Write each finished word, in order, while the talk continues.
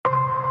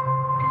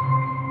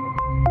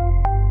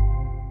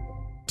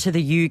to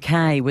the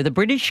UK, where the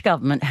British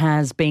government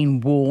has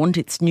been warned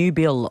its new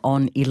bill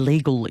on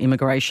illegal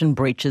immigration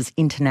breaches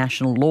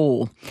international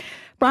law.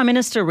 Prime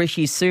Minister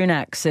Rishi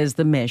Sunak says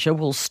the measure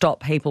will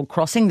stop people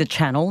crossing the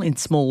Channel in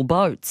small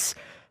boats.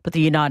 But the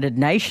United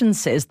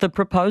Nations says the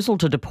proposal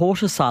to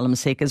deport asylum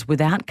seekers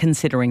without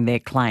considering their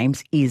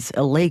claims is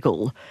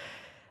illegal.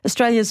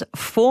 Australia's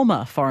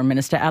former Foreign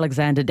Minister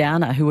Alexander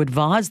Downer, who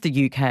advised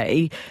the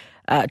UK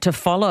to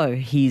follow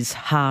his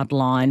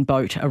hardline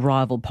boat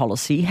arrival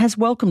policy, has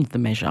welcomed the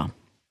measure.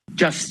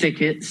 Just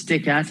stick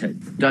at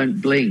it.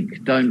 Don't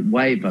blink, don't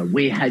waver.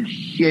 We had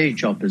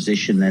huge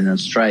opposition in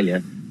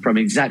Australia from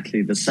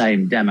exactly the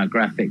same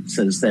demographics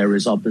as there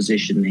is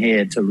opposition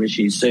here to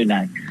Rishi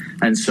Sunak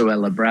and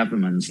Suella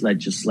Braverman's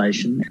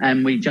legislation,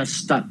 and we just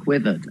stuck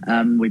with it.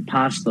 We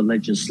passed the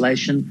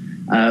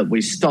legislation, we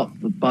stopped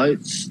the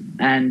boats,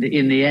 and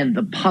in the end,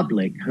 the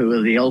public, who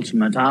are the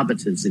ultimate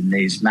arbiters in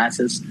these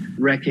matters,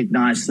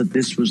 recognised that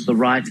this was the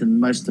right and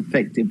most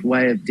effective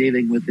way of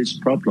dealing with this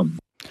problem.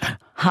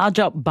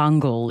 Harjot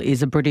Bungle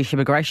is a British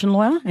immigration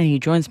lawyer and he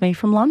joins me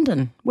from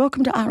London.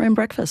 Welcome to RM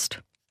Breakfast.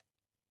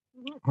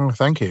 Oh,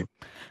 thank you.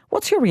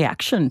 What's your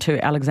reaction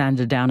to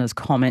Alexander Downer's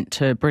comment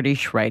to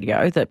British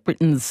radio that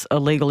Britain's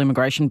illegal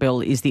immigration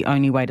bill is the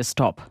only way to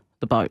stop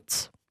the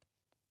boats?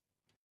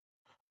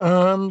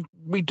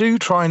 We do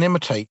try and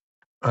imitate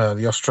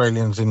the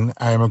Australians in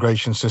our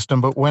immigration system,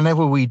 but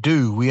whenever we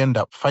do, we end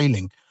up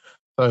failing.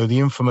 So the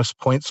infamous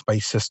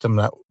points-based system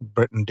that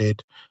Britain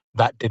did,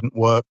 that didn't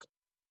work.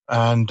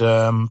 And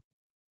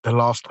the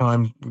last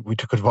time we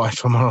took advice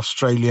from an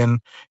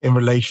Australian in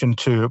relation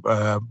to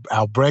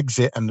our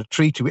Brexit and the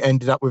treaty, we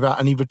ended up without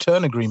any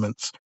return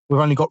agreements. We've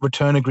only got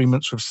return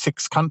agreements with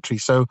 6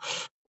 countries. So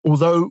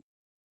although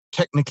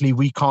technically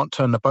we can't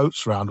turn the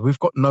boats around, we've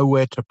got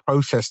nowhere to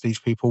process these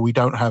people. We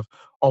don't have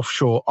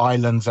offshore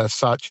islands as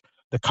such.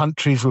 The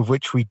countries with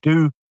which we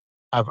do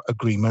have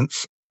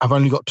agreements have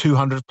only got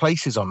 200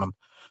 places on them.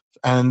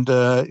 And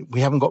we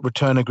haven't got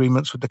return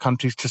agreements with the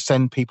countries to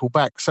send people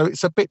back. So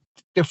it's a bit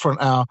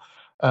different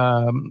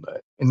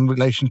in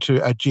relation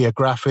to a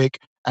geographic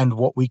and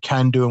what we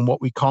can do and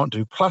what we can't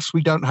do. Plus,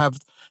 we don't have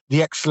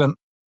the excellent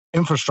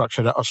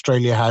infrastructure that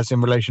Australia has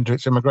in relation to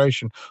its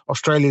immigration.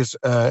 Australia's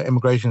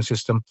immigration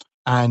system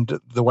and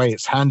the way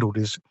it's handled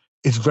is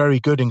very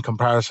good in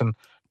comparison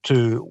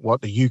to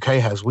what the UK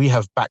has. We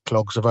have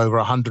backlogs of over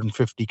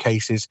 150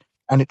 cases,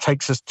 and it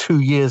takes us 2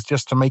 years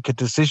just to make a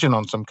decision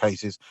on some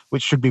cases,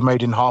 which should be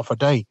made in half a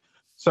day.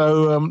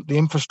 So the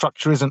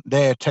infrastructure isn't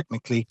there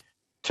technically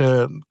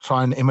to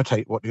try and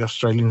imitate what the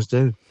Australians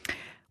do.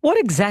 What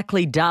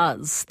exactly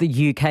does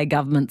the UK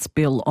government's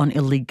bill on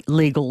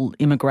illegal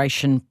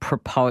immigration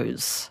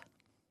propose?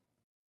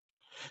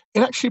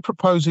 It actually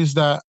proposes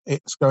that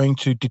it's going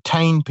to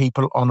detain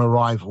people on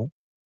arrival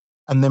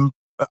and then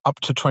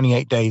up to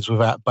 28 days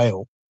without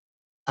bail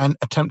and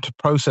attempt to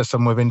process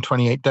them within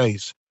 28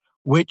 days,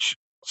 which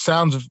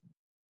sounds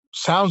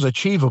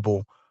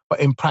achievable, but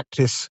in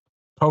practice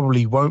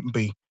probably won't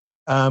be.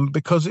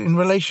 Because in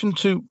relation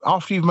to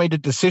after you've made a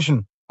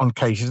decision on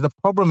cases, the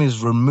problem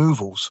is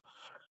removals.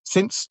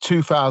 Since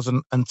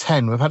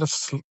 2010, we've had a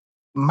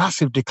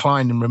massive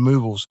decline in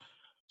removals.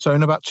 So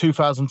in about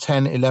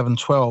 2010, 11,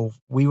 12,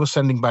 we were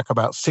sending back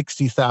about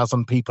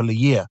 60,000 people a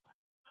year.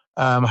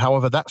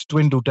 However, that's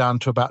dwindled down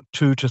to about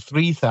 2,000 to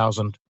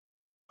 3,000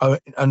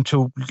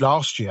 until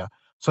last year.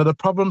 So the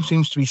problem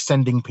seems to be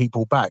sending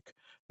people back.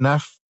 Now,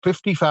 if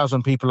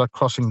 50,000 people are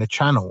crossing the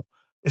Channel,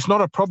 it's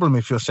not a problem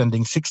if you're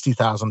sending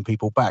 60,000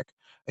 people back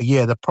a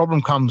year. The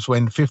problem comes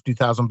when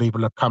 50,000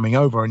 people are coming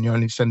over and you're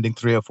only sending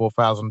 3,000 or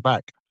 4,000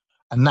 back.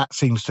 And that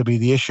seems to be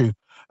the issue.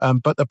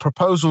 But the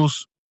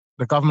proposals,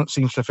 the government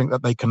seems to think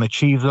that they can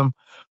achieve them,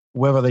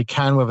 whether they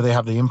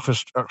have the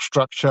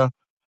infrastructure,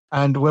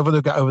 and whether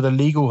they'll get over the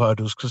legal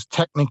hurdles, because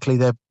technically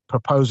they're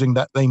proposing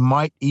that they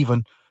might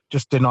even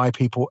just deny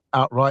people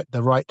outright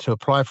the right to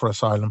apply for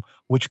asylum,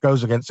 which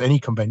goes against any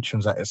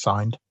conventions that are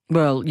signed.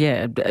 Well,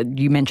 yeah,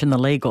 you mentioned the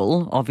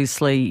legal.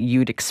 Obviously,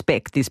 you'd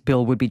expect this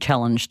bill would be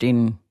challenged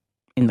in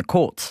the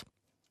courts.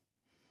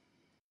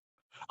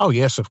 Oh,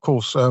 yes, of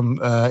course. Even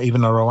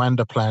the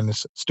Rwanda plan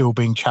is still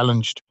being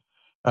challenged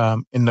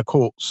in the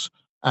courts.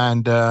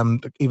 And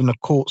even the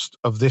courts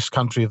of this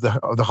country, of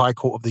the High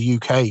Court of the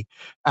UK,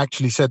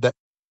 actually said that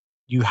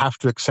you have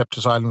to accept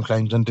asylum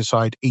claims and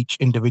decide each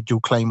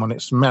individual claim on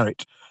its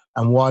merit.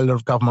 And while the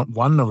government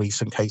won the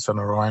recent case on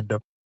a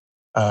Rwanda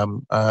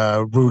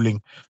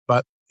ruling,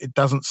 but it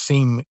doesn't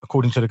seem,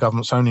 according to the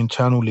government's own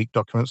internal leaked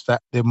documents,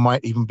 that there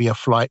might even be a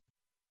flight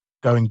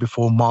going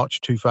before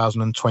March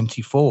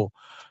 2024.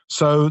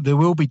 So there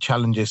will be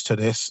challenges to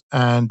this,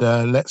 and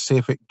let's see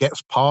if it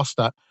gets past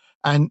that.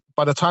 And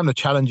by the time the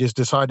challenge is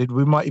decided,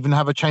 we might even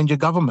have a change of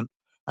government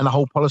and the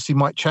whole policy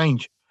might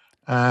change.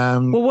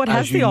 Well, what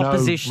has the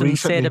opposition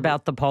said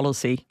about the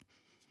policy?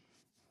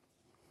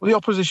 Well, the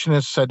opposition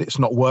has said it's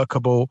not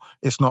workable,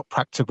 it's not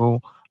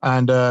practical,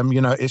 and,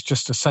 it's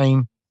just the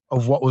same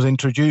of what was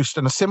introduced.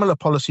 And a similar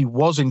policy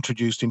was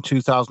introduced in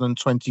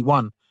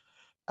 2021.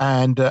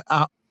 And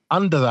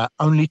under that,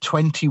 only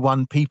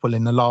 21 people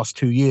in the last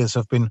 2 years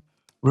have been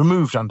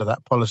removed under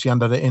that policy,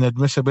 under the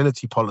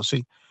inadmissibility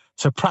policy.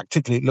 So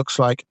practically it looks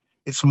like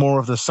it's more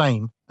of the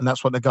same, and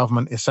that's what the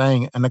government is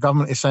saying. And the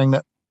government is saying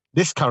that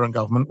this current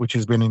government, which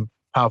has been in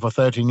power for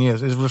 13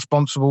 years, is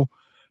responsible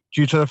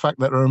due to the fact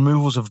that the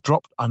removals have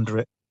dropped under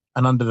it,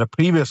 and under the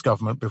previous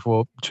government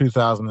before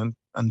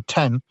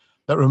 2010,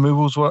 that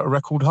removals were at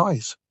record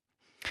highs.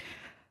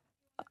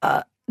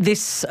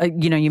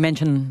 You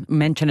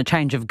mention a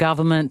change of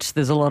government.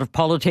 There's a lot of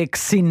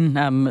politics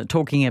in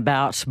talking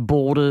about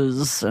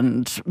borders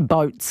and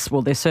boats.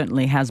 Well, there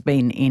certainly has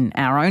been in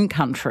our own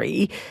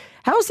country.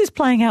 How is this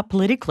playing out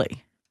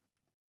politically?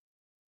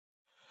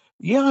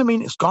 Yeah, I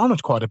mean, it's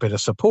garnered quite a bit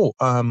of support.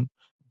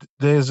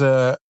 There's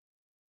been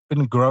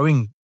a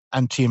growing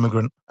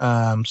anti-immigrant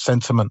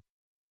sentiment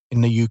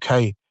in the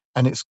UK,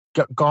 and it's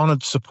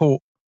garnered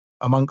support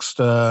amongst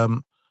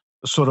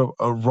sort of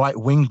a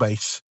right-wing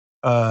base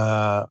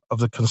of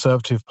the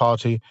Conservative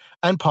Party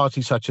and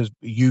parties such as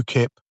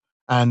UKIP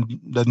and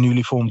the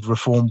newly formed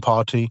Reform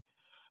Party,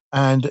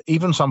 and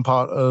even some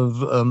part of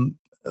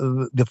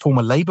the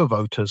former Labour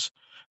voters.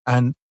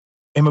 And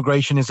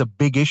immigration is a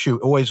big issue.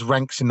 It always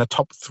ranks in the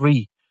top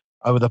 3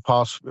 over the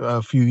past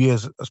few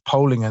years as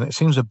polling, and it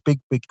seems a big,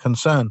 big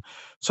concern.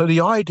 So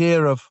the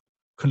idea of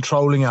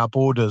controlling our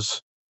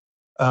borders,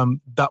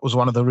 that was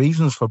one of the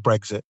reasons for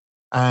Brexit.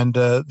 And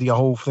the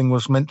whole thing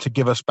was meant to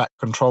give us back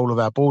control of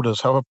our borders.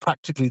 However,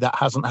 practically that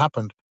hasn't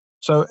happened.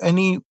 So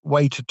any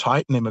way to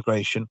tighten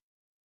immigration,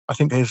 I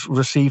think, is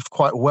received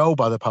quite well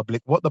by the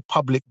public. What the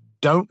public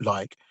don't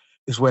like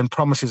is when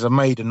promises are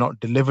made and not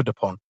delivered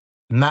upon.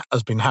 And that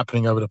has been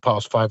happening over the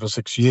past 5 or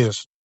 6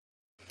 years.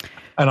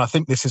 And I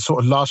think this is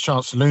sort of last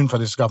chance saloon for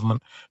this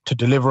government to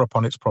deliver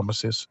upon its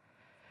promises.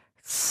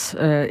 It's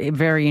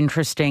very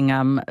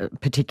interesting,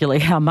 particularly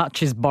how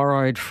much is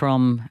borrowed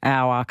from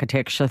our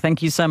architecture.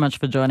 Thank you so much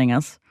for joining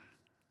us.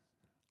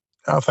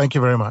 Thank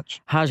you very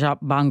much. Harjap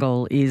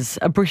Bangal is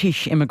a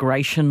British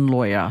immigration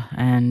lawyer,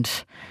 and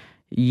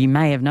you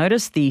may have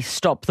noticed the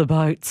Stop the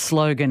Boat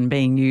slogan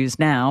being used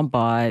now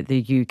by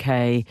the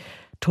UK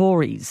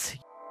Tories.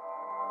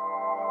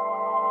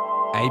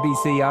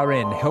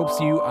 ABCRN helps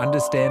you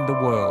understand the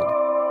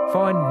world.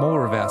 Find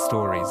more of our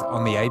stories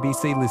on the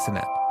ABC Listen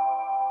app.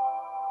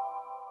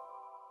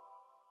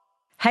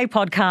 Hey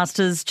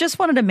podcasters, just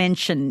wanted to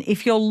mention,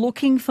 if you're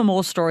looking for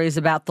more stories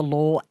about the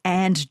law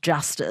and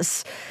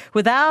justice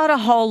without a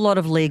whole lot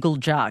of legal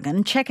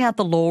jargon, check out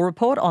the Law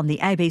Report on the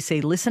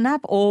ABC Listen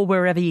app or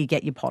wherever you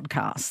get your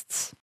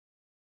podcasts.